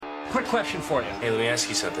Quick question for you. Hey, let me ask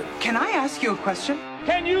you something. Can I ask you a question?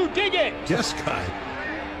 Can you dig it? Yes, guy.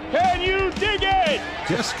 Can you dig it?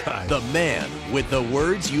 Yes, guy. The man with the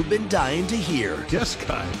words you've been dying to hear. Yes,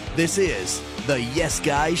 guy. This is the Yes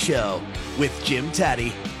Guy Show with Jim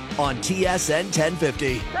Tatti on TSN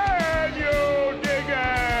 1050. Can you dig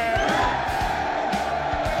it?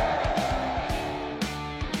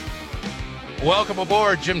 Welcome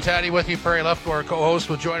aboard. Jim Tatti with you. Perry Lefko, our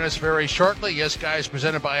co-host, will join us very shortly. Yes, guys,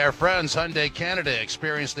 presented by our friends Hyundai Canada.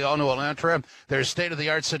 Experience the all-new Elantra, their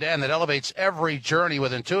state-of-the-art sedan that elevates every journey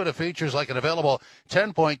with intuitive features like an available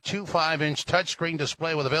 10.25-inch touchscreen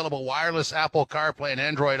display with available wireless Apple CarPlay and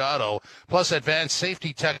Android Auto, plus advanced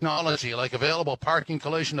safety technology like available parking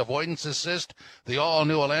collision avoidance assist. The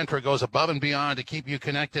all-new Elantra goes above and beyond to keep you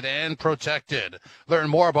connected and protected.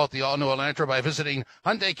 Learn more about the all-new Elantra by visiting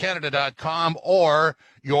HyundaiCanada.com or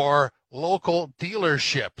your local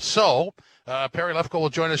dealership. So, Perry Lefko will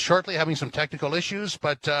join us shortly, having some technical issues,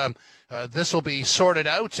 but this will be sorted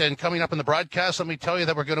out. And coming up in the broadcast, let me tell you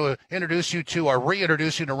that we're going to reintroduce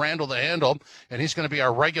you to Randall the Handle, and he's going to be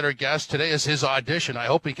our regular guest. Today is his audition. I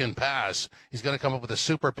hope he can pass. He's going to come up with a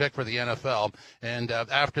super pick for the NFL. And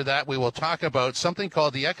after that, we will talk about something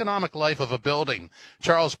called the economic life of a building.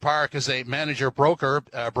 Charles Park is a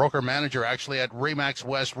broker manager actually at Remax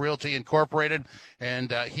West Realty Incorporated,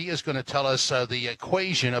 and he is going to tell us the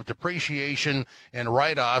equation of depreciation and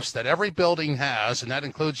write-offs that every building has, and that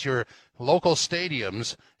includes your local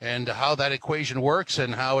stadiums, and how that equation works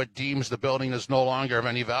and how it deems the building is no longer of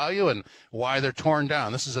any value and why they're torn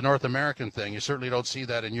down. This is a North American thing. You certainly don't see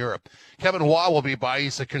that in Europe. Kevin Waugh will be by.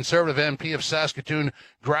 He's the Conservative MP of Saskatoon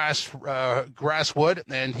Grasswood,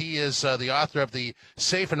 and he is the author of the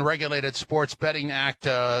Safe and Regulated Sports Betting Act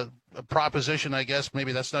proposition, I guess.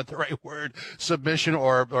 Maybe that's not the right word, submission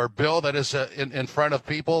or bill that is in front of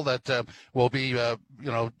people that will be,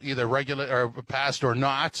 either regular or passed or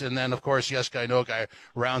not. And then, of course, Yes Guy, No Guy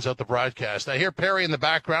rounds out the broadcast. I hear Perry in the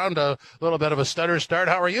background, a little bit of a stutter start.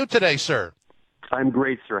 How are you today, sir? I'm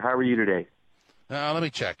great, sir. How are you today? Let me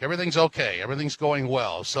check. Everything's okay. Everything's going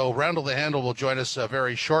well. So Randall the Handle will join us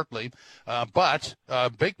very shortly. But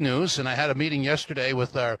big news, and I had a meeting yesterday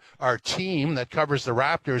with our team that covers the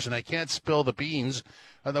Raptors, and I can't spill the beans.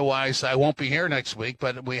 Otherwise, I won't be here next week,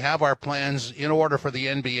 but we have our plans in order for the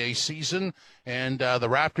NBA season, and the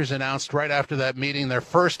Raptors announced right after that meeting their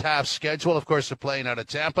first half schedule. Of course, they're playing out of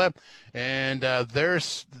Tampa, and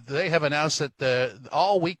they have announced that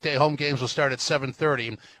all weekday home games will start at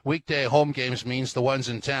 7:30. Weekday home games means the ones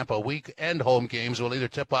in Tampa. Weekend home games will either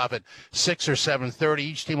tip off at 6 or 7:30.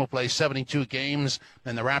 Each team will play 72 games,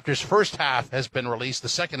 and the Raptors' first half has been released. The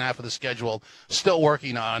second half of the schedule still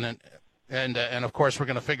working on, and of course, we're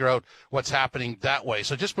going to figure out what's happening that way.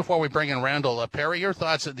 So just before we bring in Randall, Perry, your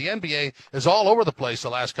thoughts? The NBA is all over the place the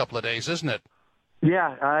last couple of days, isn't it?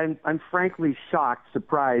 Yeah, I'm frankly shocked,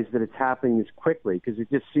 surprised that it's happening this quickly, because it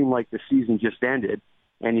just seemed like the season just ended.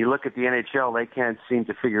 And you look at the NHL, they can't seem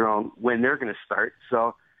to figure out when they're going to start.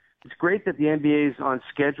 So it's great that the NBA is on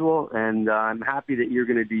schedule, and I'm happy that you're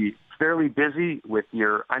going to be fairly busy with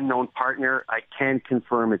your unknown partner. I can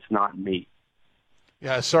confirm it's not me.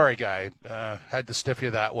 Yeah, sorry, Guy. Had to stiff you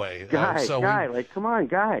that way. Guy, come on,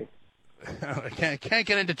 Guy. I can't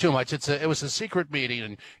get into too much. It was a secret meeting,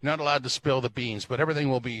 and you're not allowed to spill the beans. But everything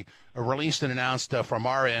will be released and announced from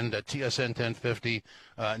our end at TSN 1050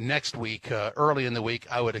 next week, early in the week,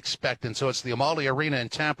 I would expect. And so it's the Amalie Arena in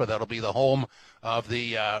Tampa that'll be the home of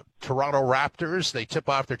the Toronto Raptors. They tip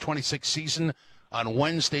off their 26th season on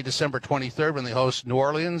Wednesday, December 23rd, when they host New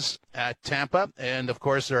Orleans at Tampa. And, of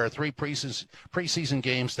course, there are 3 preseason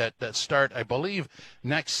games that start, I believe,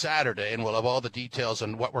 next Saturday. And we'll have all the details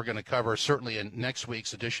on what we're going to cover, certainly in next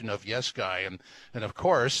week's edition of Yes Guy. And of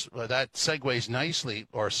course, that segues nicely,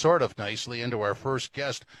 or sort of nicely, into our first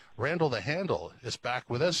guest. Randall the Handle is back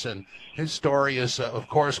with us, and his story is, of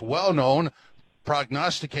course, well-known.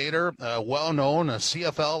 Prognosticator, well-known,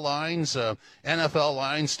 CFL lines, NFL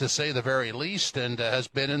lines to say the very least, and has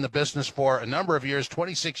been in the business for a number of years,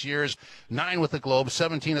 26 years, 9 with the Globe,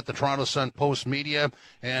 17 at the Toronto Sun Post Media,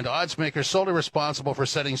 and oddsmaker solely responsible for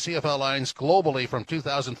setting CFL lines globally from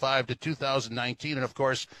 2005 to 2019, and of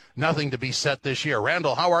course, nothing to be set this year.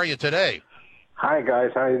 Randall, how are you today? Hi, guys.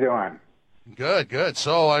 How are you doing? Good.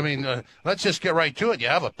 So, I mean, let's just get right to it. You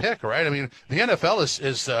have a pick, right? I mean, the NFL is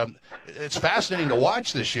it's fascinating to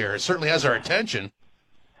watch this year. It certainly has our attention.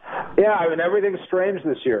 Yeah, I mean, everything's strange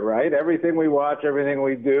this year, right? Everything we watch, everything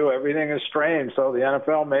we do, everything is strange. So the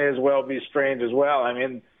NFL may as well be strange as well. I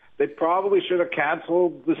mean, they probably should have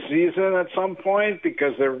canceled the season at some point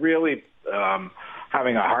because they're really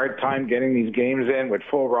having a hard time getting these games in with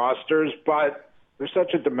full rosters. But there's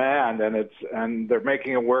such a demand, and they're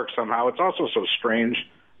making it work somehow. It's also so strange,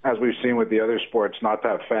 as we've seen with the other sports, not to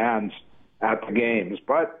have fans at the games.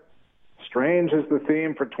 But strange is the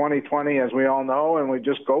theme for 2020, as we all know, and we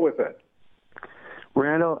just go with it.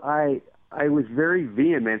 Randall, I was very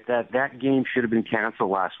vehement that game should have been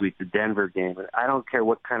canceled last week, the Denver game. I don't care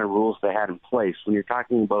what kind of rules they had in place. When you're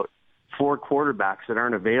talking about 4 quarterbacks that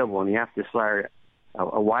aren't available and you have to select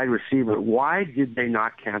a wide receiver, why did they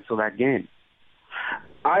not cancel that game?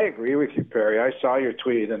 I agree with you, Perry. I saw your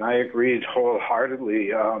tweet, and I agreed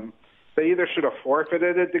wholeheartedly. They either should have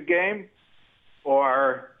forfeited the game,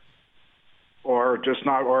 or just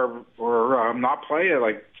not, or not play it.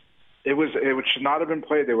 Like it should not have been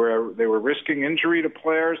played. They were risking injury to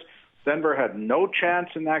players. Denver had no chance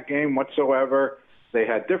in that game whatsoever. They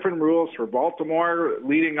had different rules for Baltimore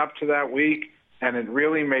leading up to that week, and it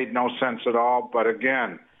really made no sense at all. But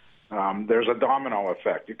again, there's a domino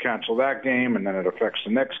effect. You cancel that game, and then it affects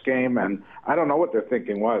the next game. And I don't know what their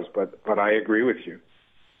thinking was, but I agree with you.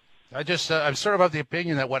 I'm sort of of the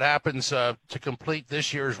opinion that what happens to complete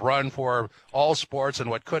this year's run for all sports and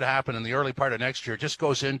what could happen in the early part of next year just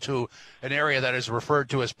goes into an area that is referred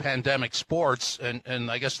to as pandemic sports. And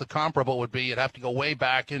I guess the comparable would be you'd have to go way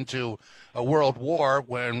back into a world war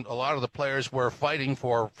when a lot of the players were fighting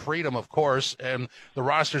for freedom, of course, and the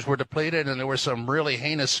rosters were depleted, and there were some really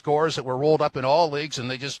heinous scores that were rolled up in all leagues, and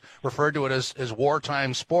they just referred to it as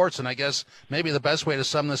wartime sports. And I guess maybe the best way to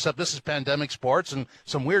sum this up, this is pandemic sports, and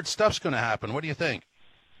some weird stuff's going to happen. What do you think?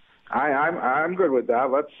 I'm good with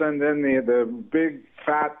that. Let's send in the big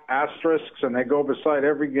fat asterisks, and they go beside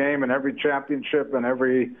every game and every championship and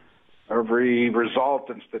every result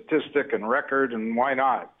and statistic and record, and why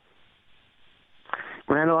not?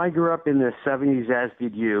 Randall, I grew up in the 70s, as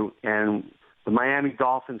did you, and the Miami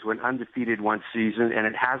Dolphins went undefeated one season, and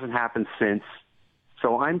it hasn't happened since.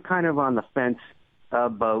 So I'm kind of on the fence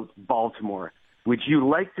about Baltimore. Would you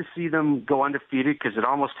like to see them go undefeated? Because it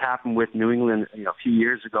almost happened with New England, a few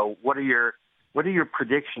years ago. What are your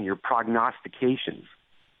predictions, your prognostications?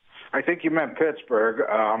 I think you meant Pittsburgh,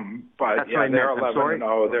 but That's yeah, they're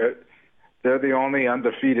 11-0. They're the only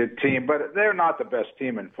undefeated team, but they're not the best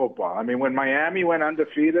team in football. I mean, when Miami went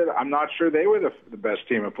undefeated, I'm not sure they were the best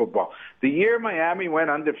team in football. The year Miami went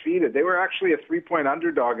undefeated, they were actually a 3-point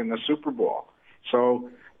underdog in the Super Bowl. So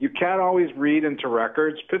you can't always read into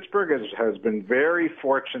records. Pittsburgh has been very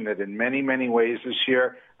fortunate in many, many ways this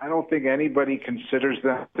year. I don't think anybody considers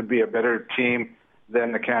them to be a better team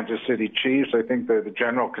than the Kansas City Chiefs. I think the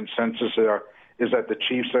general consensus is that the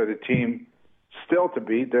Chiefs are the team still to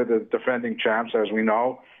beat. They're the defending champs, as we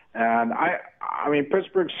know. And I mean,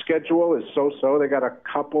 Pittsburgh's schedule is so-so. They got a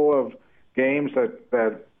couple of games that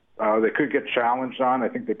they could get challenged on. I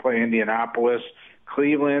think they play Indianapolis.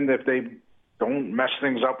 Cleveland, if they don't mess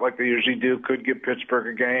things up like they usually do, could give Pittsburgh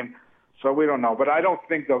a game. So we don't know. But I don't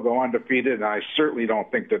think they'll go undefeated, and I certainly don't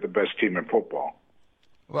think they're the best team in football.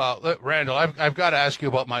 Well, look, Randall, I've got to ask you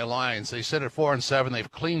about my Lions. They sit at 4-7. They've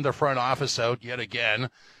cleaned the front office out yet again.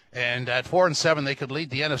 And at 4-7, they could lead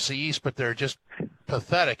the NFC East, but they're just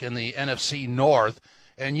pathetic in the NFC North.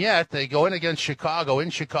 And yet they go in against Chicago,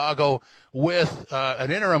 with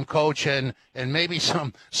an interim coach and maybe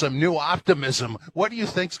some new optimism. What do you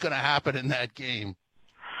think's going to happen in that game?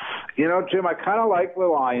 You know, Jim, I kind of like the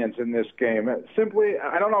Lions in this game. Simply,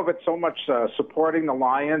 I don't know if it's so much supporting the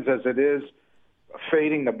Lions as it is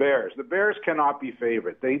fading the Bears. The Bears cannot be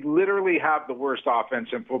favored. They literally have the worst offense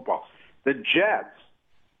in football. The Jets,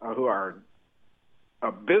 who are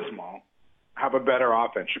abysmal, have a better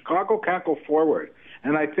offense. Chicago can't go forward.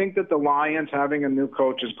 And I think that the Lions having a new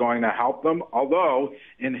coach is going to help them. Although,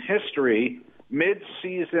 in history,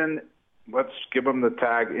 mid-season, let's give them the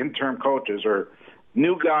tag, interim coaches or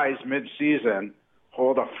new guys mid-season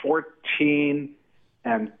hold a 14-22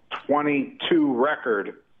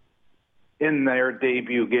 record in their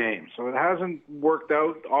debut game. So it hasn't worked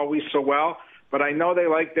out always so well. But I know they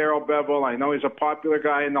like Darrell Bevell. I know he's a popular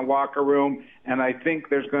guy in the locker room. And I think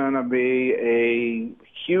there's going to be a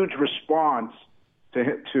huge response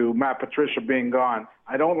to Matt Patricia being gone.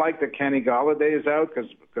 I don't like that Kenny Golladay is out because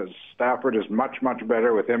Stafford is much, much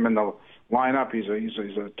better with him in the lineup. He's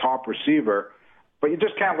a top receiver. But you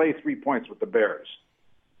just can't lay 3 points with the Bears.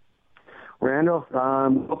 Randall,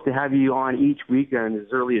 hope to have you on each week and as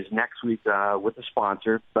early as next week with a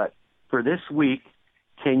sponsor. But for this week,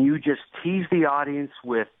 can you just tease the audience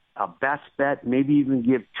with a best bet? Maybe even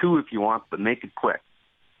give two if you want, but make it quick.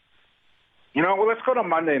 You know, well, let's go to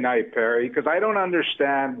Monday night, Perry, because I don't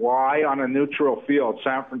understand why on a neutral field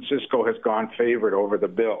San Francisco has gone favorite over the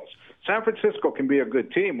Bills. San Francisco can be a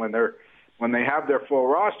good team when when they have their full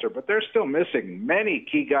roster, but they're still missing many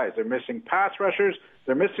key guys. They're missing pass rushers,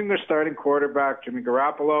 they're missing their starting quarterback, Jimmy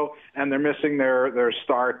Garoppolo, and they're missing their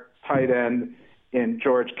star tight end in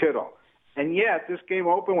George Kittle. And yet, this game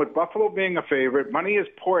opened with Buffalo being a favorite. Money is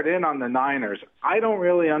poured in on the Niners. I don't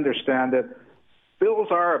really understand it. Bills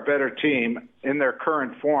are a better team in their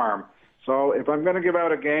current form. So if I'm going to give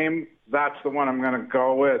out a game, that's the one I'm going to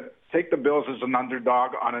go with. Take the Bills as an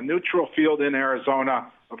underdog on a neutral field in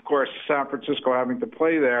Arizona. Of course, San Francisco having to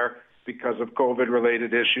play there because of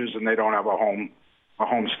COVID-related issues, and they don't have a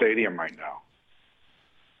home stadium right now.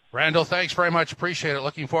 Randall, thanks very much. Appreciate it.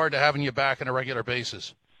 Looking forward to having you back on a regular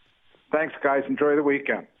basis. Thanks, guys. Enjoy the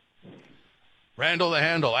weekend. Randall the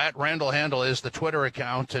Handle, at Randall Handle is the Twitter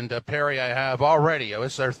account. And Perry, I have already,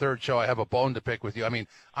 it's our third show, I have a bone to pick with you. I mean,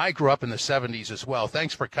 I grew up in the 70s as well.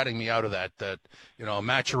 Thanks for cutting me out of that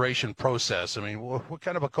maturation process. I mean, what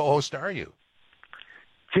kind of a co-host are you?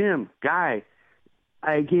 Jim, Guy,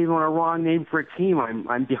 I gave him a wrong name for a team.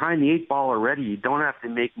 I'm behind the 8 ball already. You don't have to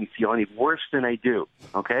make me feel any worse than I do,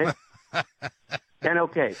 okay? And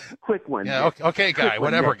okay, quick one. Yeah, okay, Guy,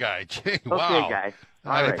 whatever, Guy. Gee, wow. Okay, Guy.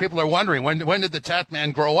 All right. People are wondering, when did the Tat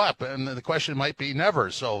Man grow up? And the question might be never,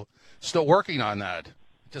 so still working on that.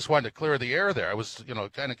 Just wanted to clear the air there. I was,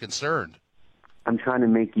 kind of concerned. I'm trying to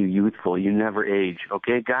make you youthful. You never age,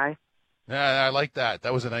 okay, Guy? Yeah, I like that.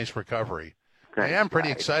 That was a nice recovery. I am pretty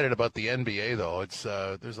excited about the NBA, though. It's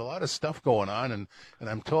there's a lot of stuff going on, and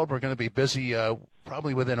I'm told we're going to be busy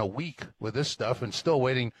probably within a week with this stuff, and still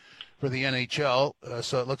waiting for the NHL.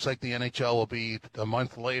 So it looks like the NHL will be a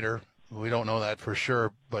month later. We don't know that for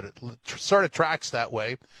sure, but it sort of tracks that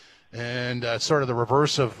way. And sort of the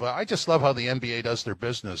reverse of, I just love how the NBA does their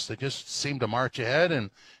business. They just seem to march ahead, and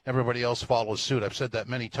everybody else follows suit. I've said that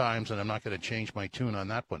many times, and I'm not going to change my tune on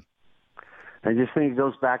that one. I just think it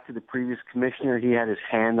goes back to the previous commissioner. He had his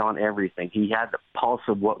hand on everything. He had the pulse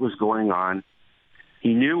of what was going on.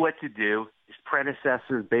 He knew what to do. His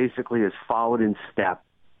predecessor basically has followed in step.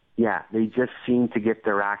 Yeah, they just seem to get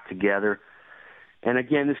their act together. And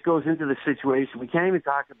again, this goes into the situation. We can't even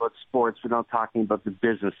talk about sports without talking about the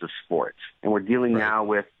business of sports. And we're dealing now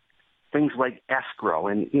with things like escrow.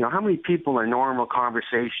 And, how many people in normal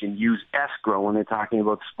conversation use escrow when they're talking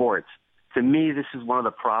about sports? To me, this is one of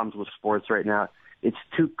the problems with sports right now. It's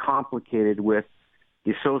too complicated with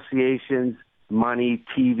the associations, money,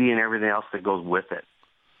 TV, and everything else that goes with it.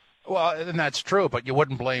 Well, and that's true, but you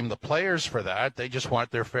wouldn't blame the players for that. They just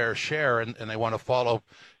want their fair share, and they want to follow,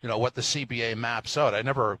 what the CBA maps out. I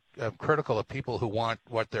never am critical of people who want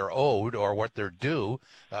what they're owed or what they're due.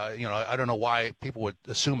 I don't know why people would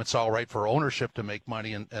assume it's all right for ownership to make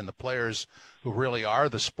money and the players who really are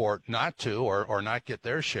the sport not to or not get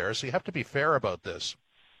their share. So you have to be fair about this.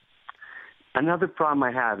 Another problem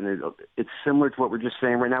I have, and it's similar to what we're just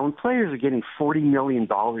saying right now, when players are getting $40 million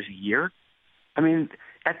a year, I mean,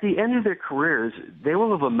 at the end of their careers, they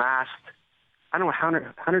will have amassed,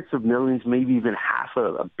 hundreds of millions, maybe even half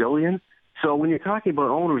a billion. So when you're talking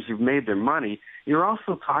about owners who've made their money, you're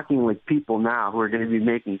also talking like people now who are going to be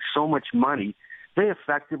making so much money, they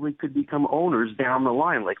effectively could become owners down the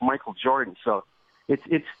line, like Michael Jordan. So it's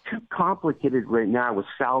too complicated right now with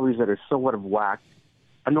salaries that are so out of whack.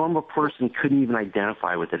 A normal person couldn't even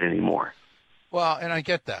identify with it anymore. Well, and I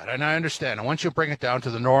get that, and I understand. And once you bring it down to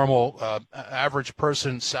the normal average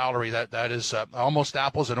person salary, that is almost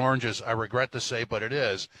apples and oranges, I regret to say, but it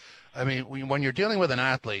is. I mean, when you're dealing with an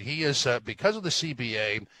athlete, he is, because of the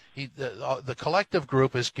CBA, the collective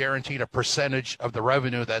group is guaranteed a percentage of the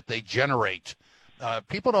revenue that they generate.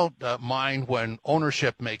 People don't mind when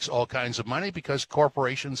ownership makes all kinds of money because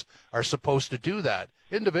corporations are supposed to do that.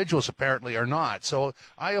 Individuals apparently are not. So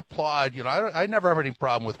I applaud, I never have any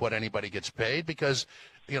problem with what anybody gets paid because,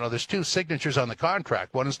 there's two signatures on the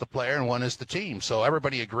contract. One is the player and one is the team. So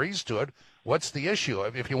everybody agrees to it. What's the issue?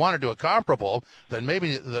 If you want to do a comparable, then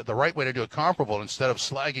maybe the right way to do a comparable instead of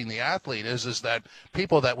slagging the athlete is that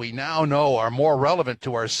people that we now know are more relevant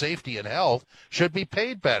to our safety and health should be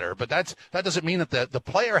paid better. But that doesn't mean that the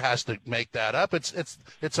player has to make that up.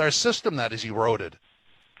 It's our system that is eroded.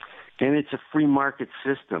 And it's a free market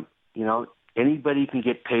system. Anybody can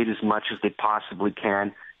get paid as much as they possibly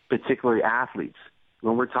can, particularly athletes.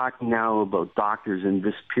 When we're talking now about doctors in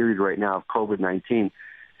this period right now of COVID-19,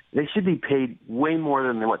 they should be paid way more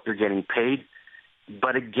than what they're getting paid.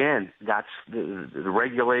 But again, that's the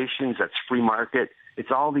regulations, that's free market. It's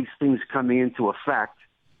all these things coming into effect.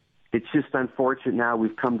 It's just unfortunate now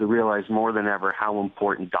we've come to realize more than ever how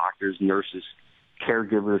important doctors, nurses,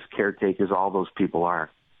 caregivers, caretakers, all those people are.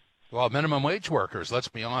 Well, minimum wage workers, let's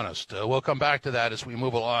be honest. We'll come back to that as we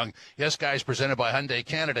move along. Yes, guys, presented by Hyundai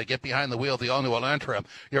Canada. Get behind the wheel of the all-new Elantra,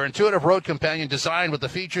 your intuitive road companion designed with the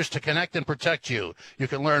features to connect and protect you. You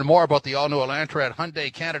can learn more about the all-new Elantra at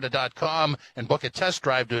HyundaiCanada.com and book a test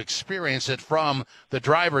drive to experience it from the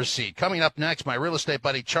driver's seat. Coming up next, my real estate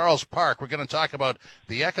buddy Charles Park. We're going to talk about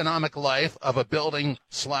the economic life of a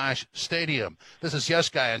building/stadium. This is Yes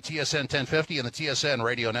Guy on TSN 1050 and the TSN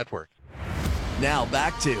Radio Network. Now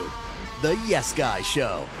back to the Yes Guy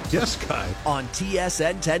Show. Yes, Guy. On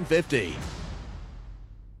TSN 1050.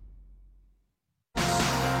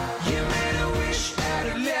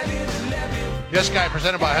 Yes Guy,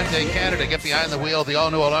 presented by Hyundai Canada. Get behind the wheel of the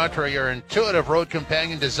all-new Elantra, your intuitive road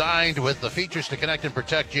companion designed with the features to connect and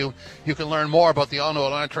protect you. You can learn more about the all-new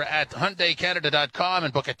Elantra at HyundaiCanada.com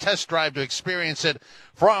and book a test drive to experience it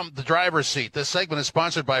from the driver's seat. This segment is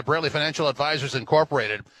sponsored by Braley Financial Advisors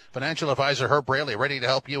Incorporated. Financial advisor Herb Braley, ready to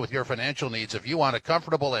help you with your financial needs. If you want a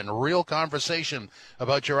comfortable and real conversation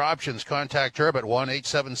about your options, contact Herb at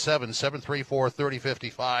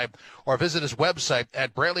 1-877-734-3055 or visit his website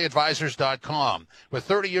at BraleyAdvisors.com. With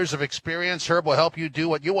 30 years of experience, Herb will help you do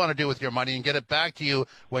what you want to do with your money and get it back to you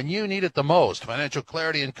when you need it the most. Financial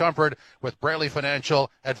clarity and comfort with Braley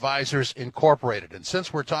Financial Advisors Incorporated. And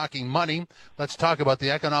since we're talking money, let's talk about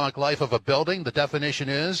the economic life of a building. The definition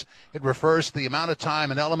is it refers to the amount of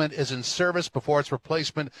time an element is in service before its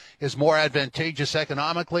replacement is more advantageous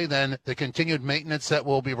economically than the continued maintenance that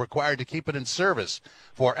will be required to keep it in service.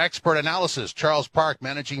 For expert analysis, Charles Park,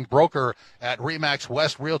 managing broker at Remax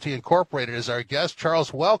West Realty Incorporated, is our guest.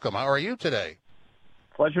 Charles, welcome. How are you today?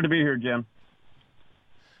 Pleasure to be here, Jim.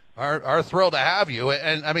 Are thrilled to have you.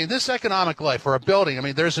 And, I mean, this economic life for a building, I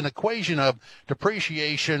mean, there's an equation of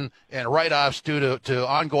depreciation and write-offs due to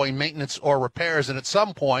ongoing maintenance or repairs, and at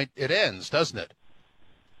some point it ends, doesn't it?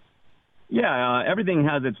 Yeah, everything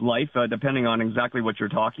has its life, depending on exactly what you're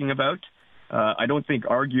talking about. I don't think,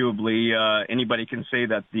 arguably, anybody can say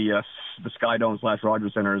that the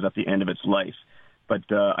Skydome/Rogers Center is at the end of its life. But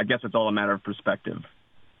I guess it's all a matter of perspective.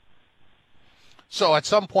 So at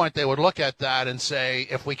some point they would look at that and say,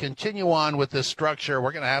 if we continue on with this structure,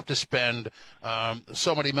 we're going to have to spend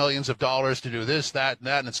so many millions of dollars to do this, that, and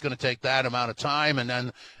that, and it's going to take that amount of time.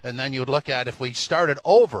 And then you would look at if we started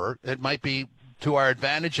over, it might be to our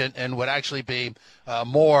advantage and would actually be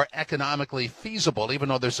more economically feasible, even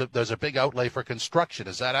though there's a big outlay for construction.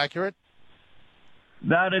 Is that accurate?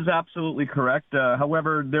 That is absolutely correct.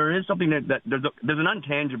 However, there is something that there's an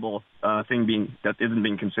intangible thing that isn't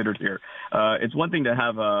being considered here. It's one thing to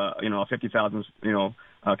have a 50,000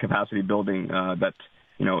 capacity building that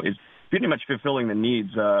is pretty much fulfilling the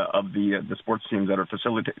needs of the sports teams that are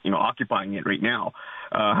occupying it right now.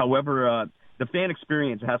 However, the fan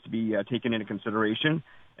experience has to be taken into consideration.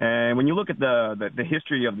 And when you look at the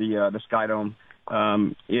history of the Skydome,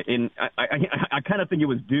 I kind of think it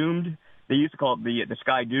was doomed. They used to call it the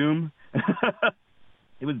Sky Doom.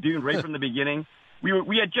 It was doomed right from the beginning.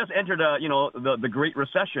 We had just entered the Great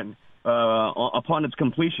Recession upon its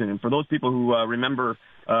completion, and for those people who remember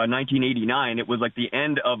 1989, it was like the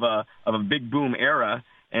end of a big boom era,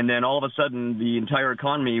 and then all of a sudden the entire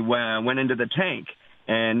economy went into the tank,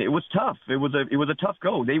 and it was tough. It was a tough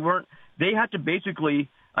go. They had to basically,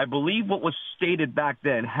 I believe what was stated back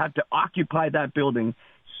then, had to occupy that building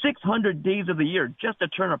 600 days of the year just to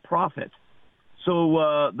turn a profit.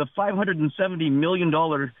 So the $570 million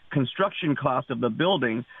construction cost of the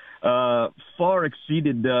building far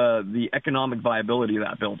exceeded the economic viability of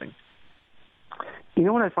that building. You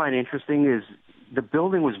know what I find interesting is the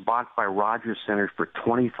building was bought by Rogers Center for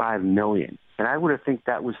 $25 million, and I would have think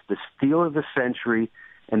that was the steal of the century,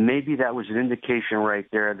 and maybe that was an indication right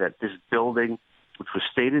there that this building, which was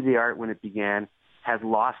state-of-the-art when it began, had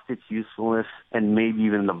lost its usefulness, and maybe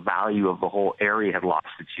even the value of the whole area had lost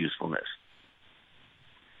its usefulness.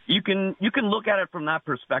 You can look at it from that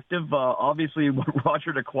perspective. Obviously, what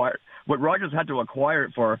Rogers had to acquire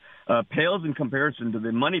it for pales in comparison to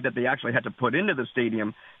the money that they actually had to put into the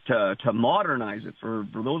stadium to modernize it. For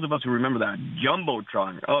those of us who remember that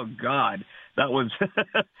Jumbotron, oh God, that was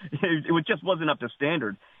it just wasn't up to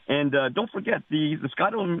standard. And don't forget the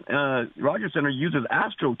Skydome Rogers Center uses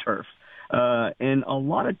AstroTurf. And a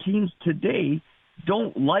lot of teams today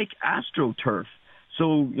don't like AstroTurf.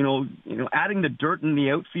 So, adding the dirt in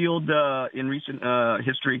the outfield in recent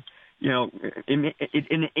history, it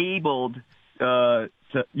enabled to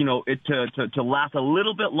last a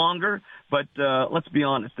little bit longer. But let's be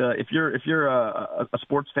honest, if you're a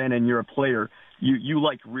sports fan and you're a player, you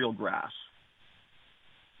like real grass.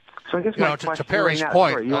 So I guess to Perry's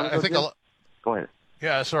point, I think go ahead.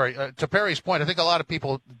 Yeah, sorry. To Perry's point, I think a lot of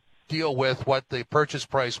people deal with what the purchase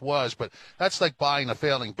price was, but that's like buying a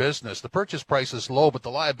failing business. The purchase price is low, but the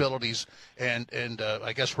liabilities and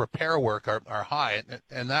I guess repair work are high,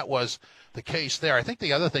 and that was the case there. I think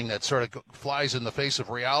the other thing that sort of flies in the face of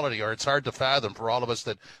reality, or it's hard to fathom for all of us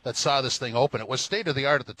that saw this thing open, it was state of the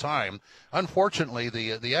art at the time. Unfortunately,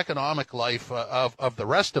 the economic life of the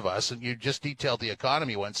rest of us, and you just detailed the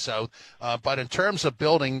economy went south, but in terms of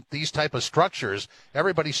building these type of structures,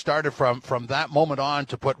 everybody started from that moment on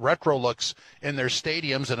to put retro looks in their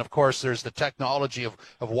stadiums, and of course there's the technology of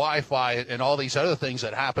Wi-Fi and all these other things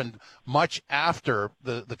that happened much after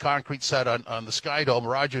the concrete set on the Sky Dome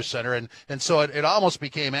Rogers Center, and so it almost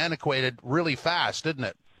became antiquated really fast, didn't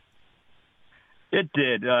it? It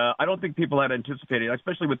did. I don't think people had anticipated,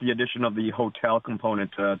 especially with the addition of the hotel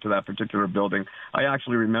component to that particular building. I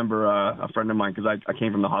actually remember a friend of mine, because I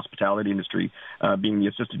came from the hospitality industry, being the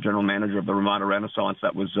assistant general manager of the Ramada Renaissance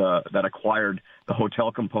that acquired the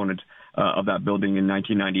hotel component of that building in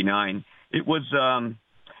 1999. It was,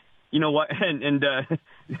 you know what, and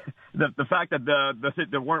the fact that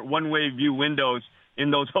there weren't one-way view windows in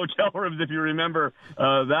those hotel rooms, if you remember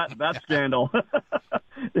that scandal.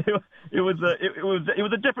 It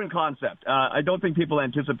was a different concept. I don't think people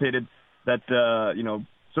anticipated that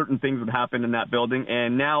certain things would happen in that building,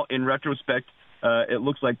 and now in retrospect, it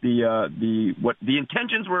looks like the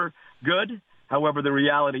intentions were good. However, the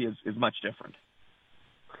reality is much different.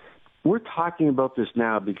 We're talking about this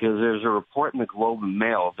now because there's a report in the Globe and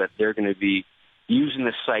Mail that they're going to be using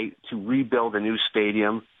the site to rebuild a new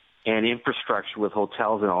stadium and infrastructure with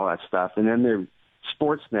hotels and all that stuff. And then their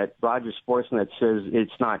Sportsnet, Rogers Sportsnet, says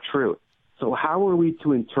it's not true. So how are we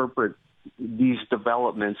to interpret these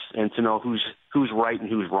developments and to know who's right and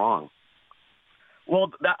who's wrong?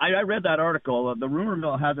 Well, I read that article. The rumor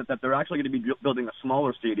mill has it that they're actually going to be building a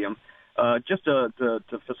smaller stadium. Just to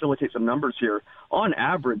facilitate some numbers here, on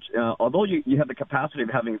average, although you have the capacity of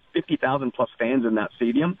having 50,000 plus fans in that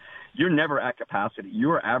stadium, you're never at capacity.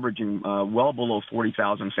 You're averaging well below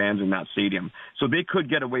 40,000 fans in that stadium. So they could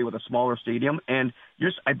get away with a smaller stadium, and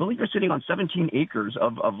I believe you're sitting on 17 acres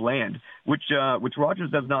of land, which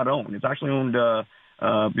Rogers does not own. It's actually owned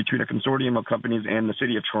between a consortium of companies and the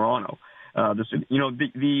city of Toronto. To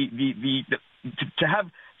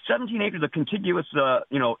have 17 acres of contiguous,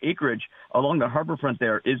 acreage along the harborfront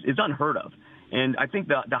there is unheard of. And I think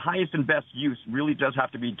the highest and best use really does have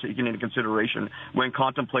to be taken into consideration when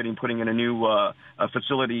contemplating putting in a new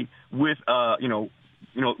facility with the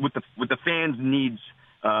fans' needs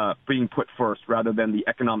being put first rather than the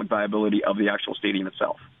economic viability of the actual stadium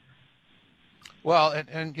itself. Well,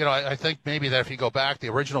 and I think maybe that if you go back, the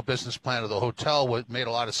original business plan of the hotel made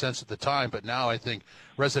a lot of sense at the time, but now I think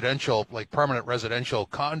residential, like permanent residential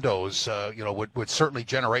condos, would certainly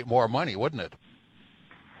generate more money, wouldn't it?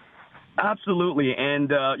 Absolutely. And,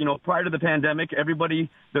 prior to the pandemic, everybody,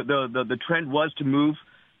 the trend was to move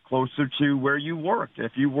closer to where you worked.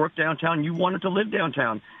 If you worked downtown, you wanted to live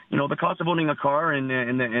downtown. The cost of owning a car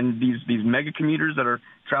and these mega commuters that are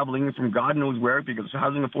traveling from God knows where because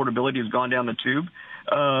housing affordability has gone down the tube,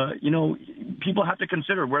 people have to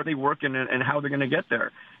consider where they work and how they're going to get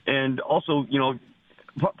there. And also,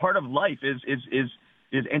 part of life is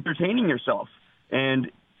entertaining yourself.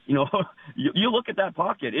 And, you look at that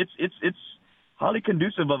pocket, it's highly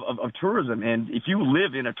conducive of tourism. And if you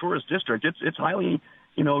live in a tourist district, it's highly,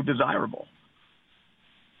 desirable.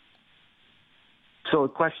 So the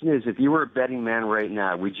question is, if you were a betting man right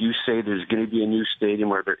now, would you say there's going to be a new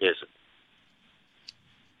stadium or there isn't?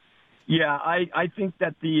 Yeah, I think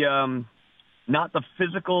that not the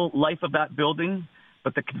physical life of that building,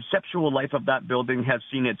 but the conceptual life of that building has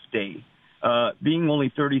seen its day. Being only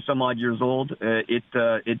 30 some odd years old, it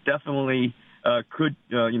definitely could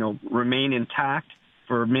remain intact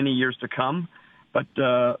for many years to come. But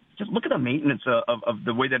just look at the maintenance of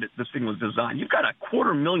the way that this thing was designed. You've got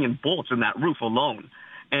 250,000 bolts in that roof alone,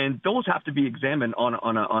 and those have to be examined on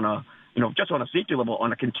a just on a safety level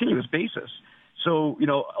on a continuous basis. So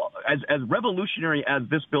as revolutionary as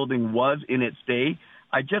this building was in its day,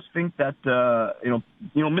 I just think that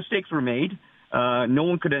mistakes were made. No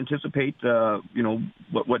one could anticipate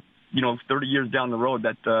what 30 years down the road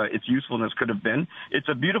that its usefulness could have been. It's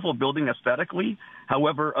a beautiful building aesthetically.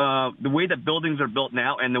 However, the way that buildings are built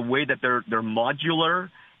now and the way that they're modular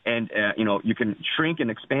and, you can shrink and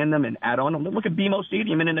expand them and add on them. Look at BMO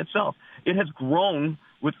Stadium in itself. It has grown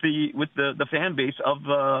with the fan base of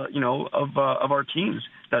our teams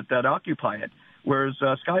that occupy it. Whereas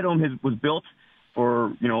Skydome was built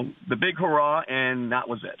for, the big hurrah, and that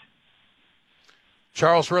was it.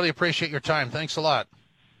 Charles, really appreciate your time. Thanks a lot.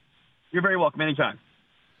 You're very welcome anytime.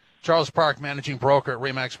 Charles Park, managing broker at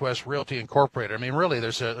Remax West Realty Incorporated. I mean, really,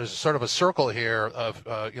 there's a sort of a circle here of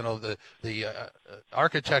the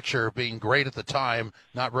architecture being great at the time,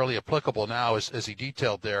 not really applicable now, as he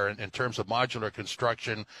detailed there in terms of modular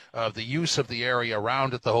construction, the use of the area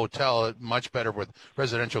around at the hotel, much better with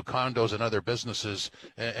residential condos and other businesses,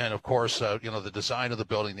 and of course, the design of the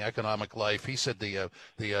building, the economic life. He said the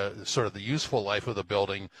sort of the useful life of the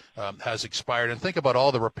building has expired, and think about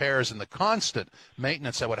all the repairs and the constant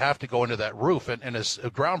maintenance that would have to go into that roof, and as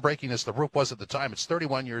groundbreaking as the roof was at the time, it's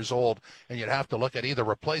 31 years old, and you'd have to look at either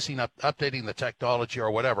replacing, updating the technology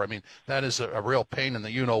or whatever. I mean, that is a real pain in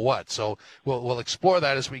the you-know-what. So we'll explore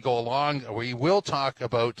that as we go along. We will talk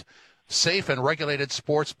about Safe and Regulated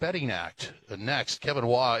Sports Betting Act. Next, Kevin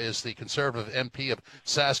Waugh is the Conservative MP of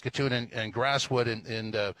Saskatoon and Grasswood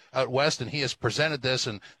in out west, and he has presented this,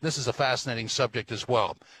 and this is a fascinating subject as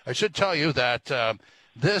well. I should tell you that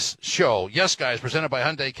this show, Yes Guys, presented by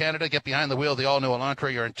Hyundai Canada. Get behind the wheel of the all-new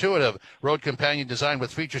Elantra, your intuitive road companion designed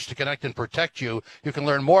with features to connect and protect you. You can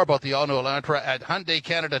learn more about the all-new Elantra at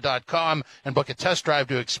HyundaiCanada.com and book a test drive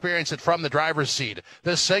to experience it from the driver's seat.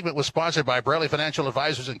 This segment was sponsored by Braley Financial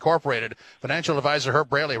Advisors Incorporated. Financial advisor Herb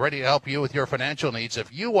Braley, ready to help you with your financial needs.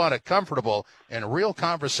 If you want a comfortable and real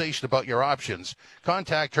conversation about your options,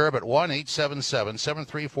 contact Herb at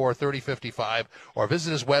 1-877-734-3055 or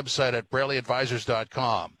visit his website at BraleyAdvisors.com.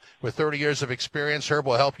 With 30 years of experience, Herb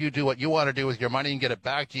will help you do what you want to do with your money and get it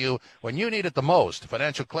back to you when you need it the most.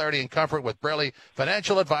 Financial clarity and comfort with Braley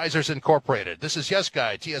Financial Advisors Incorporated. This is Yes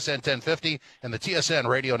Guy, TSN 1050 and the TSN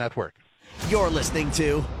Radio Network. You're listening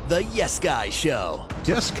to The Yes Guy Show.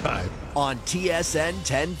 Yes Guy. On TSN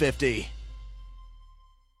 1050.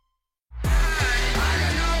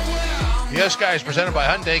 Yes, guys, presented by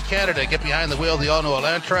Hyundai Canada. Get behind the wheel of the all-new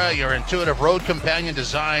Elantra, your intuitive road companion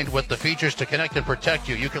designed with the features to connect and protect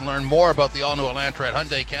you. You can learn more about the all-new Elantra at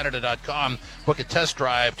HyundaiCanada.com. Book a test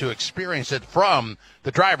drive to experience it from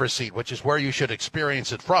the driver's seat, which is where you should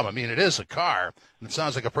experience it from. I mean, it is a car, and it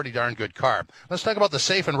sounds like a pretty darn good car. Let's talk about the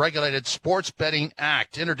Safe and Regulated Sports Betting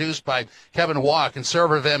Act, introduced by Kevin Waugh,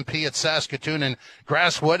 Conservative MP at Saskatoon and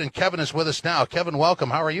Grasswood, and Kevin is with us now. Kevin,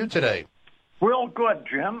 welcome. How are you today? Real good,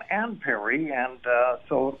 Jim and Perry, and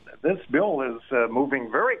so this bill is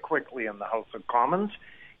moving very quickly in the House of Commons,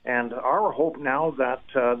 and our hope now that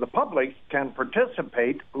the public can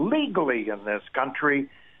participate legally in this country,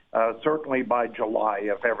 certainly by July,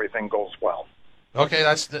 if everything goes well. Okay,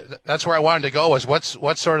 that's where I wanted to go. Is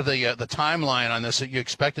what's sort of the timeline on this? You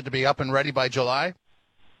expect it to be up and ready by July?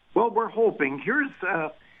 Well, we're hoping. Here's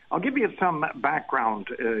I'll give you some background,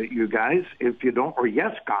 you guys, if you don't, or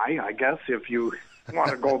Yes Guy, I guess, if you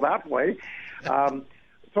want to go that way.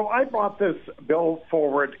 So I brought this bill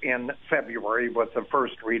forward in February with the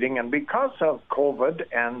first reading, and because of COVID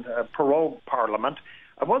and prorogue Parliament,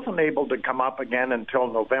 I wasn't able to come up again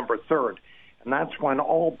until November 3rd. And that's when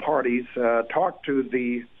all parties talked to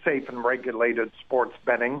the Safe and Regulated Sports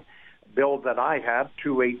Betting bill that I had,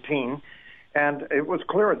 218. And it was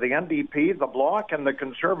clear the NDP, the Bloc, and the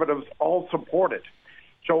Conservatives all support it.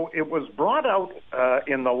 So it was brought out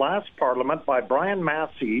in the last Parliament by Brian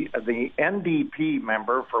Massey, the NDP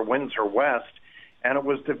member for Windsor West, and it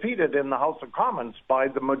was defeated in the House of Commons by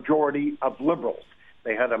the majority of Liberals.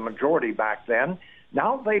 They had a majority back then.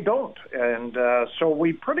 Now they don't. And so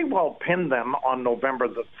we pretty well pinned them on November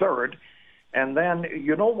the 3rd. And then,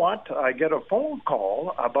 you know what? I get a phone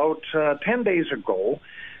call about 10 days ago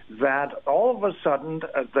that all of a sudden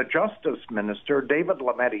the Justice Minister, David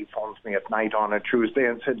Lametti, phones me at night on a Tuesday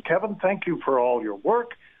and said, Kevin, thank you for all your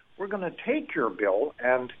work. We're going to take your bill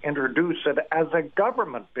and introduce it as a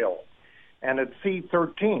government bill, and it's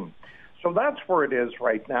C-13. So that's where it is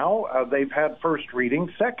right now. They've had first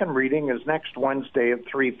reading. Second reading is next Wednesday at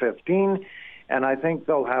 3:15, and I think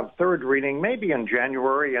they'll have third reading maybe in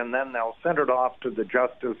January, and then they'll send it off to the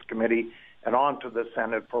Justice Committee and on to the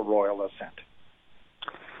Senate for royal assent.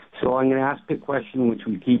 So I'm going to ask a question which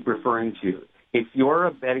we keep referring to. If you're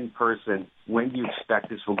a betting person, when do you expect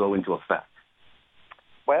this will go into effect?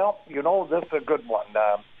 Well, you know, this is a good one.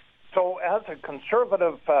 So as a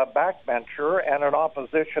conservative backbencher and an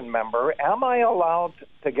opposition member, am I allowed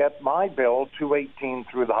to get my bill 218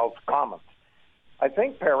 through the House of Commons? I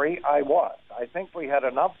think, Perry, I was. I think we had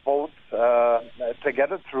enough votes to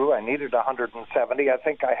get it through. I needed 170. I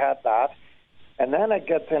think I had that. And then it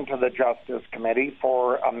gets into the Justice Committee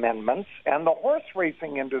for amendments. And the horse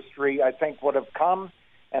racing industry, I think, would have come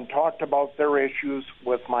and talked about their issues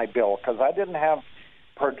with my bill, because I didn't have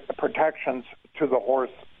protections to the horse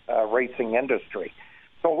racing industry.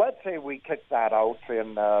 So let's say we kick that out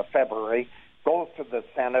in February, goes to the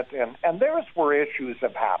Senate, and there's where issues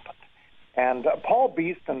have happened. And Paul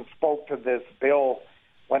Beeston spoke to this bill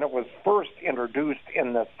when it was first introduced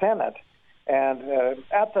in the Senate. And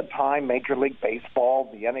at the time, Major League Baseball,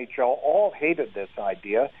 the NHL, all hated this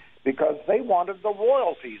idea because they wanted the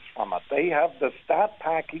royalties from it. They have the stat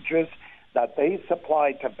packages that they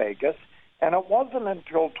supply to Vegas. And it wasn't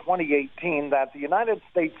until 2018 that the United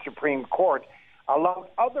States Supreme Court allowed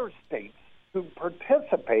other states to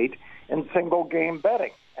participate in single-game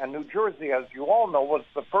betting. And New Jersey, as you all know, was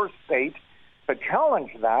the first state to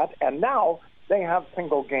challenge that. And now they have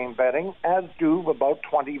single-game betting, as do about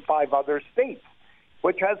 25 other states,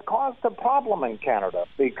 which has caused a problem in Canada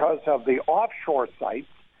because of the offshore sites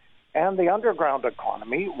and the underground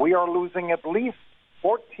economy. We are losing at least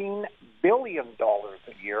 $14 billion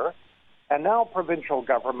a year, and now provincial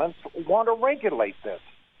governments want to regulate this.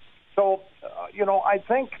 So, I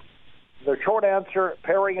think the short answer,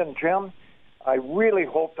 Perry and Jim, I really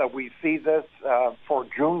hope that we see this for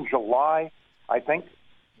June, July. I think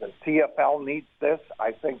the CFL needs this.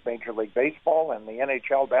 I think Major League Baseball and the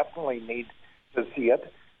NHL definitely need to see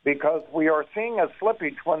it because we are seeing a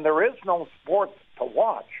slippage when there is no sports to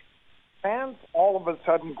watch. Fans all of a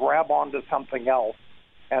sudden grab onto something else.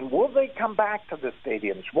 And will they come back to the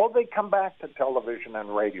stadiums? Will they come back to television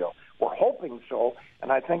and radio? We're hoping so, and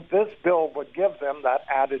I think this bill would give them that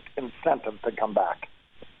added incentive to come back.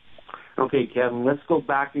 Okay, Kevin, let's go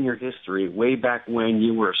back in your history, way back when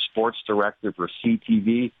you were a sports director for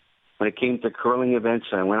CTV. When it came to curling events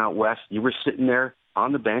and I went out west, you were sitting there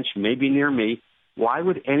on the bench, maybe near me. Why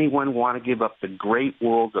would anyone want to give up the great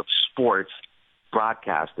world of sports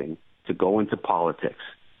broadcasting to go into politics?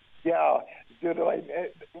 Yeah, dude,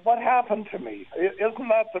 what happened to me? Isn't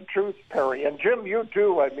that the truth, Perry? And Jim, you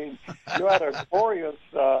too. I mean, you had a glorious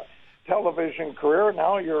television career.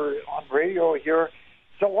 Now you're on radio here.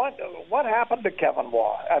 So what happened to Kevin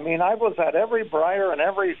Waugh? I mean, I was at every Brier and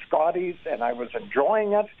every Scotties, and I was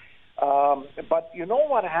enjoying it. But you know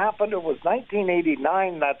what happened? It was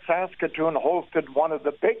 1989 that Saskatoon hosted one of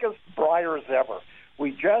the biggest Briers ever.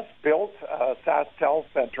 We just built SaskTel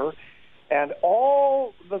Center, and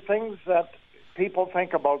all the things that people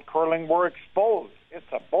think about curling were exposed. It's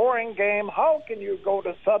a boring game. How can you go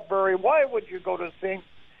to Sudbury? Why would you go to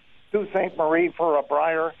Sault Ste. Marie for a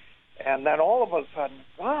Brier? And then all of a sudden,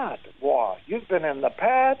 God, Waugh, you've been in the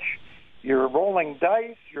patch, you're rolling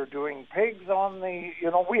dice, you're doing pigs on the,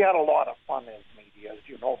 we had a lot of fun in media, as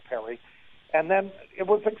you know, Perry. And then it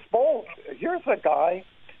was exposed. Here's a guy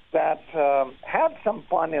that had some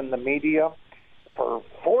fun in the media for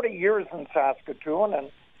 40 years in Saskatoon,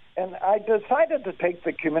 and I decided to take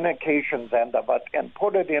the communications end of it and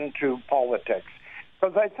put it into politics.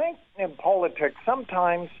 Because I think in politics,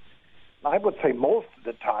 sometimes, I would say most of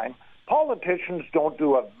the time, politicians don't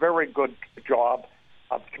do a very good job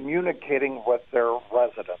of communicating with their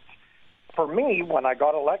residents. For me, when I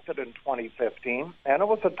got elected in 2015, and it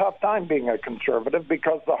was a tough time being a conservative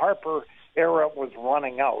because the Harper era was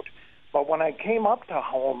running out, but when I came up to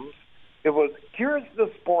homes, it was, here's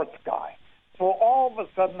the sports guy. So all of a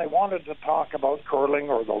sudden they wanted to talk about curling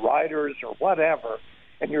or the Riders or whatever,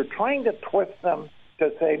 and you're trying to twist them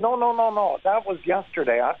to say, no, that was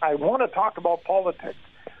yesterday. I want to talk about politics.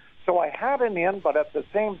 So I had an in, but at the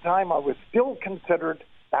same time, I was still considered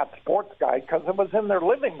that sports guy because I was in their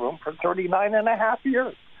living room for 39 and a half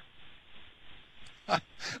years.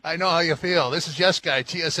 I know how you feel. This is Yes Guy,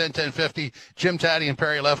 TSN 1050, Jim Tatti and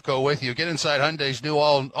Perry Lefko with you. Get inside Hyundai's new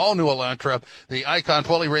all-new Elantra, the Icon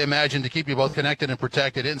fully reimagined to keep you both connected and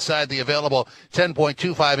protected. Inside the available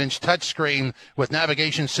 10.25-inch touchscreen with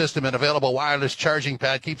navigation system and available wireless charging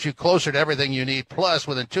pad keeps you closer to everything you need. Plus,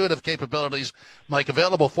 with intuitive capabilities like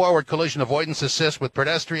available forward collision avoidance assist with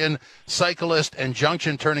pedestrian, cyclist, and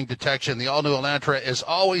junction turning detection, the all-new Elantra is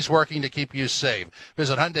always working to keep you safe.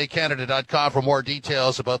 Visit HyundaiCanada.com for more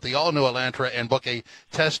details about the all-new Elantra and book a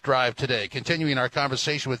test drive today. Continuing our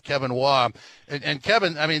conversation with Kevin Waugh. And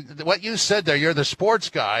Kevin, I mean, what you said there, you're the sports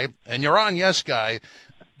guy and you're on Yes Guy,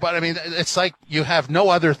 but I mean, it's like you have no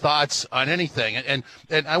other thoughts on anything. And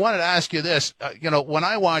I wanted to ask you this, when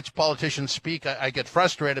I watch politicians speak, I get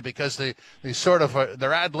frustrated because they sort of,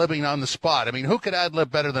 they're ad-libbing on the spot. I mean, who could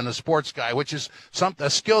ad-lib better than a sports guy, which is a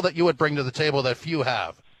skill that you would bring to the table that few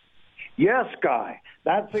have? Yes, Guy.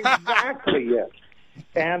 That's exactly it.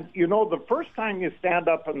 And, the first time you stand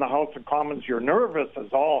up in the House of Commons, you're nervous as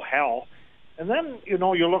all hell. And then, you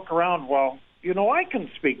look around, I can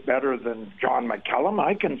speak better than John McCallum.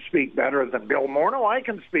 I can speak better than Bill Morneau. I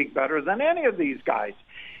can speak better than any of these guys.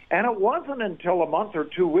 And it wasn't until a month or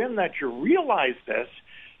two in that you realize this.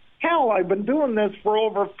 Hell, I've been doing this for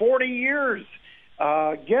over 40 years.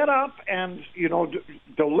 get up and,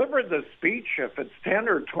 deliver the speech. If it's 10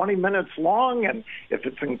 or 20 minutes long, and if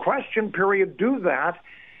it's in question period, do that.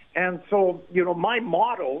 And so, my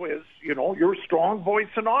motto is, your strong voice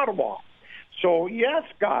in Ottawa. So, yes,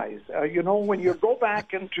 guys, when you go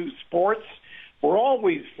back into sports, we're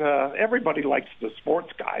always, everybody likes the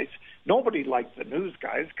sports guys. Nobody likes the news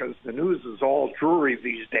guys because the news is all dreary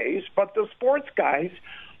these days. But the sports guys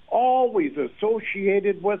always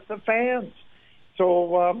associated with the fans.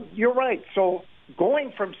 So you're right. So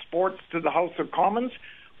going from sports to the House of Commons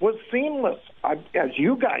was seamless. As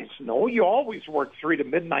you guys know, you always work 3 to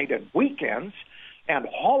midnight and weekends and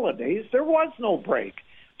holidays. There was no break.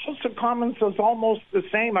 House of Commons was almost the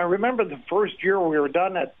same. I remember the first year we were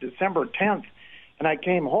done at December 10th, and I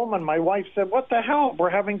came home and my wife said, "What the hell? We're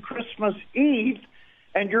having Christmas Eve,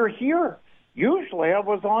 and you're here." Usually I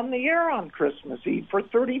was on the air on Christmas Eve. For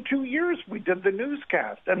 32 years we did the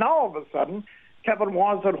newscast, and now all of a sudden Kevin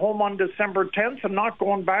Waugh at home on December 10th and not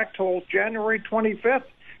going back till January 25th.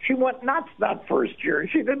 She went nuts that first year.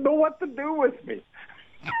 She didn't know what to do with me.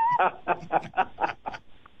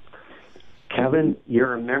 Kevin,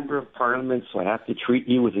 you're a member of Parliament, so I have to treat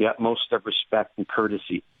you with the utmost of respect and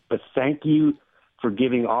courtesy. But thank you for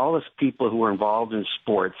giving all us people who are involved in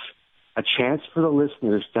sports a chance for the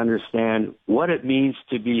listeners to understand what it means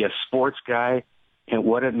to be a sports guy and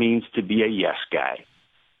what it means to be a yes guy.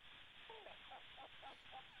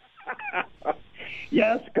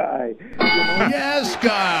 Yes, guy. Yes,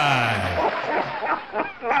 guy.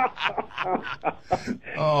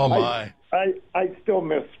 Oh, my. I still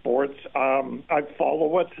miss sports. I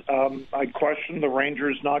follow it. I question the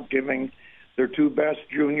Rangers not giving their 2 best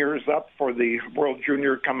juniors up for the World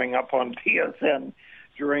Junior coming up on TSN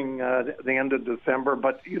during the end of December.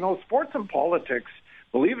 But, sports and politics,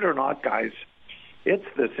 believe it or not, guys, it's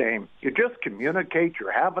the same. You just communicate.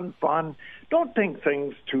 You're having fun. Don't take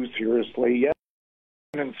things too seriously. Yes,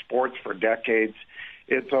 in sports for decades.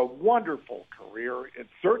 It's a wonderful career. It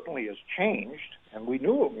certainly has changed, and we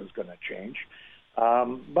knew it was going to change.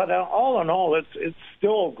 But all in all, it's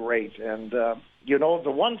still great. And,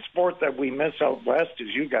 the one sport that we miss out west,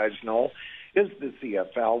 as you guys know, is the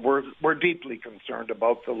CFL. We're deeply concerned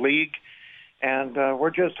about the league, and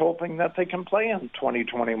we're just hoping that they can play in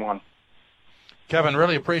 2021. Kevin,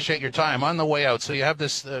 really appreciate your time. On the way out, so you have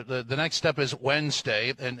this, the next step is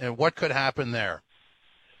Wednesday, and what could happen there?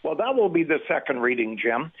 Well, that will be the second reading,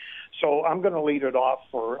 Jim. So I'm going to lead it off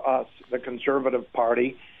for us, the Conservative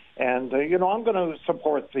Party. And, I'm going to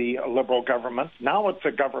support the Liberal government. Now it's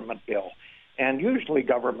a government bill. And usually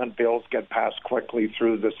government bills get passed quickly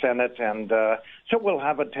through the Senate. And so we'll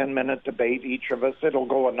have a 10-minute debate, each of us. It'll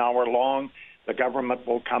go an hour long. The government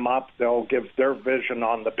will come up. They'll give their vision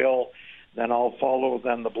on the bill. Then I'll follow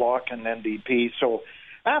then the Bloc and NDP. So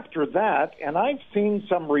after that, and I've seen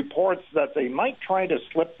some reports that they might try to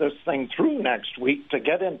slip this thing through next week to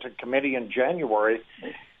get into committee in January.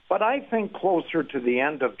 But I think closer to the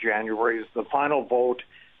end of January is the final vote.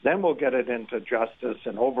 Then we'll get it into Justice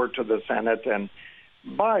and over to the Senate. And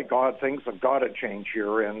by God, things have got to change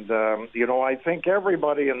here. And, I think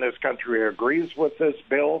everybody in this country agrees with this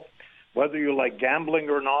bill. Whether you like gambling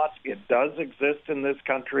or not, it does exist in this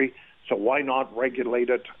country. So why not regulate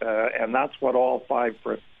it? And that's what all 5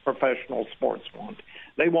 professional sports want.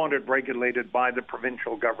 They want it regulated by the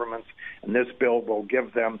provincial governments, and this bill will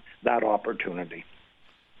give them that opportunity.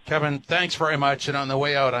 Kevin, thanks very much. And on the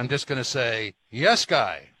way out, I'm just going to say, yes,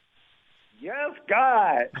 guy. Yes,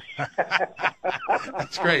 guy.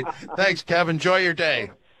 That's great. Thanks, Kevin. Enjoy your day.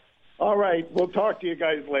 All right. We'll talk to you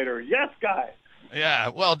guys later. Yes, guy. Yeah,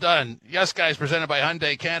 well done. Yes, guys, presented by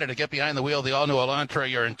Hyundai Canada. Get behind the wheel of the all-new Elantra,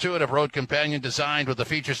 your intuitive road companion designed with the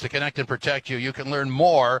features to connect and protect you. You can learn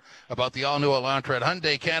more about the all-new Elantra at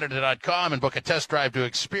HyundaiCanada.com and book a test drive to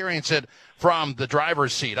experience it from the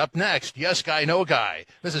driver's seat. Up next, Yes Guy, No Guy.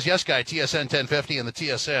 This is Yes Guy, TSN 1050 and the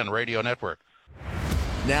TSN Radio Network.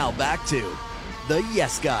 Now back to the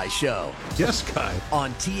Yes Guy Show. Yes Guy.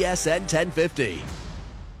 On TSN 1050.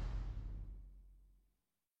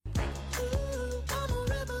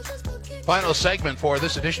 Final segment for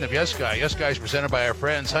this edition of Yes Guy. Yes Guy is presented by our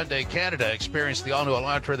friends Hyundai Canada. Experience the all-new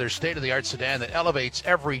Elantra, their state-of-the-art sedan that elevates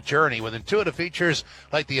every journey with intuitive features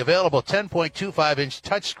like the available 10.25-inch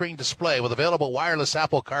touchscreen display with available wireless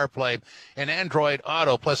Apple CarPlay and Android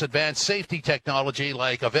Auto, plus advanced safety technology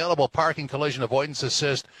like available parking collision avoidance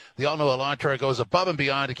assist. The all-new Elantra goes above and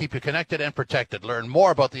beyond to keep you connected and protected. Learn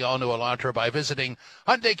more about the all-new Elantra by visiting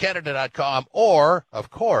HyundaiCanada.com or,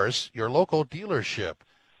 of course, your local dealership.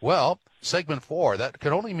 Well, segment 4, that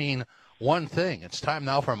could only mean one thing. It's time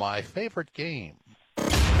now for my favorite game.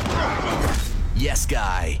 Yes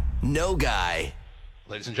Guy, No Guy.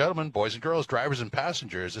 Ladies and gentlemen, boys and girls, drivers and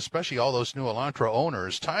passengers, especially all those new Elantra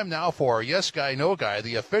owners, time now for Yes Guy, No Guy,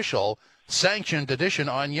 the official sanctioned edition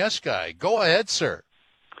on Yes Guy. Go ahead, sir.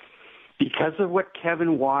 Because of what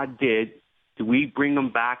Kevin Waugh did, do we bring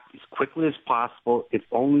him back as quickly as possible, if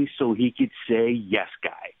only so he could say Yes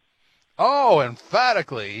Guy? Oh,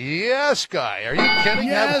 emphatically, Yes Guy. Are you kidding?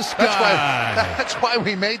 Yes Guy. That's why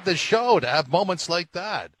we made the show, to have moments like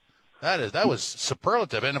that. That was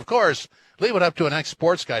superlative. And, of course, leave it up to an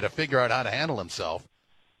ex-sports guy to figure out how to handle himself.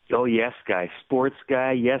 Oh, Yes Guy, sports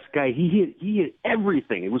guy, Yes Guy. He hit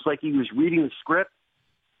everything. It was like he was reading the script.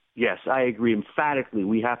 Yes, I agree emphatically.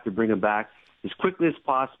 We have to bring him back as quickly as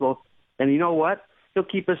possible. And you know what? He'll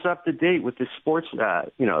keep us up to date with the sports,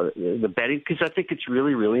 the betting, because I think it's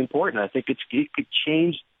really, really important. I think it could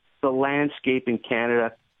change the landscape in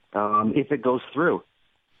Canada if it goes through.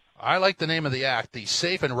 I like the name of the act, the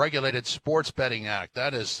Safe and Regulated Sports Betting Act.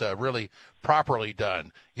 That is really properly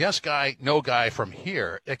done. Yes Guy, No Guy from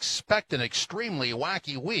here. Expect an extremely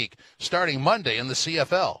wacky week starting Monday in the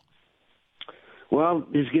CFL. Well,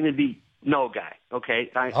 there's going to be no guy,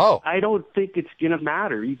 okay? I don't think it's going to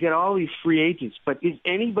matter. You get all these free agents, but is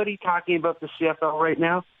anybody talking about the CFL right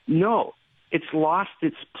now? No. It's lost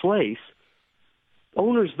its place.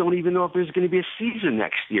 Owners don't even know if there's going to be a season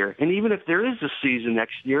next year. And even if there is a season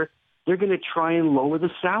next year, they're going to try and lower the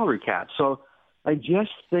salary cap. So I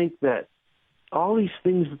just think that all these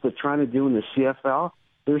things that they're trying to do in the CFL,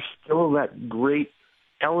 there's still that great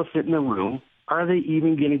elephant in the room. Are they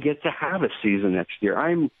even going to get to have a season next year?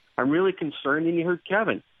 I'm really concerned, and you heard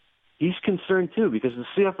Kevin. He's concerned too, because the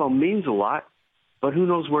CFL means a lot, but who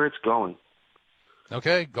knows where it's going.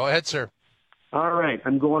 Okay, go ahead, sir. All right,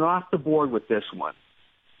 I'm going off the board with this one.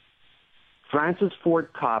 Francis Ford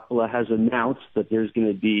Coppola has announced that there's going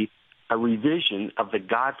to be a revision of The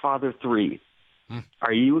Godfather 3.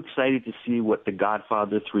 Are you excited to see what The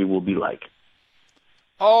Godfather 3 will be like?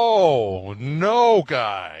 Oh, no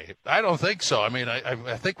guy. I don't think so. I mean,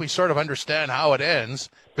 I think we sort of understand how it ends.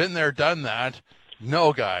 Been there, done that.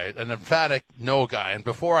 No guy, an emphatic no guy. And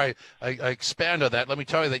before I expand on that, let me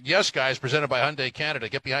tell you that Yes Guy is presented by Hyundai Canada.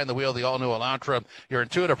 Get behind the wheel of the all-new Elantra, your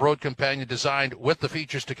intuitive road companion designed with the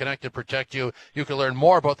features to connect and protect you. You can learn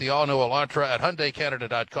more about the all-new Elantra at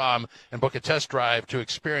HyundaiCanada.com and book a test drive to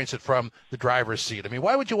experience it from the driver's seat. I mean,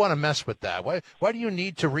 why would you want to mess with that? Why do you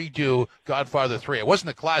need to redo Godfather 3? It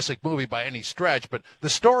wasn't a classic movie by any stretch, but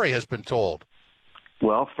the story has been told.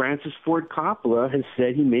 Well, Francis Ford Coppola has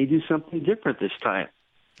said he may do something different this time.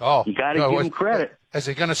 Oh, you got to give him credit. Is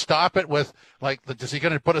he going to stop it with, is he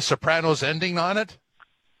going to put a Sopranos ending on it?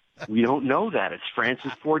 We don't know that. It's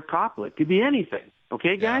Francis Ford Coppola. It could be anything.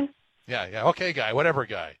 Okay, guy? Yeah. Okay, guy. Whatever,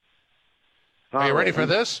 guy. All Are you ready for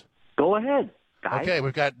this? Go ahead, guy. Okay,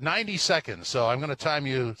 we've got 90 seconds, so I'm going to time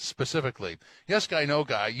you specifically. Yes, guy, no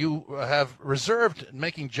guy. You have reserved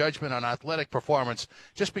making judgment on athletic performance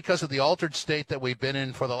just because of the altered state that we've been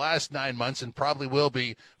in for the last 9 months and probably will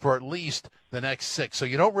be for at least the next 6. So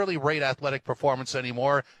you don't really rate athletic performance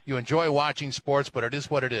anymore. You enjoy watching sports, but it is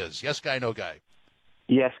what it is. Yes, guy, no guy.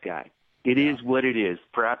 Yes, guy. It is what it is.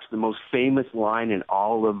 Perhaps the most famous line in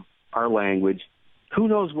all of our language. Who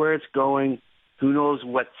knows where it's going? Who knows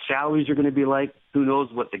what salaries are going to be like? Who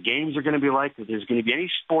knows what the games are going to be like? If there's going to be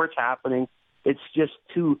any sports happening, it's just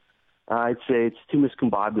too, I'd say it's too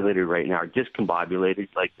miscombobulated right now, or discombobulated,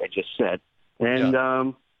 like I just said. And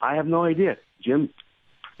I have no idea. Jim,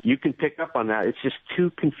 you can pick up on that. It's just too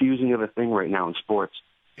confusing of a thing right now in sports.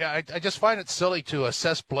 Yeah, I just find it silly to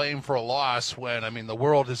assess blame for a loss when, I mean, the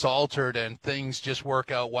world is altered and things just work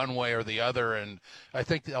out one way or the other. And I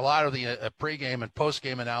think a lot of the pregame and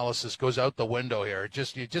postgame analysis goes out the window here.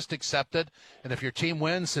 You just accept it. And if your team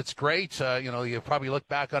wins, it's great. You probably look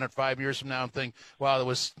back on it 5 years from now and think, wow, it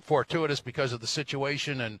was fortuitous because of the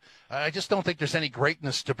situation. And I just don't think there's any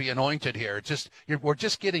greatness to be anointed here. We're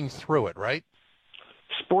just getting through it, right?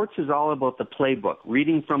 Sports is all about the playbook,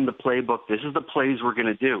 reading from the playbook. This is the plays we're going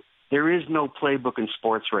to do. There is no playbook in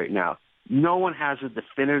sports right now. No one has a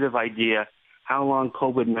definitive idea how long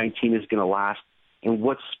COVID-19 is going to last and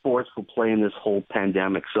what sports will play in this whole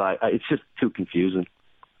pandemic. So it's just too confusing.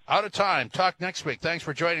 Out of time. Talk next week. Thanks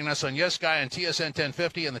for joining us on Yes Guy on TSN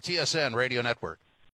 1050 and the TSN Radio Network.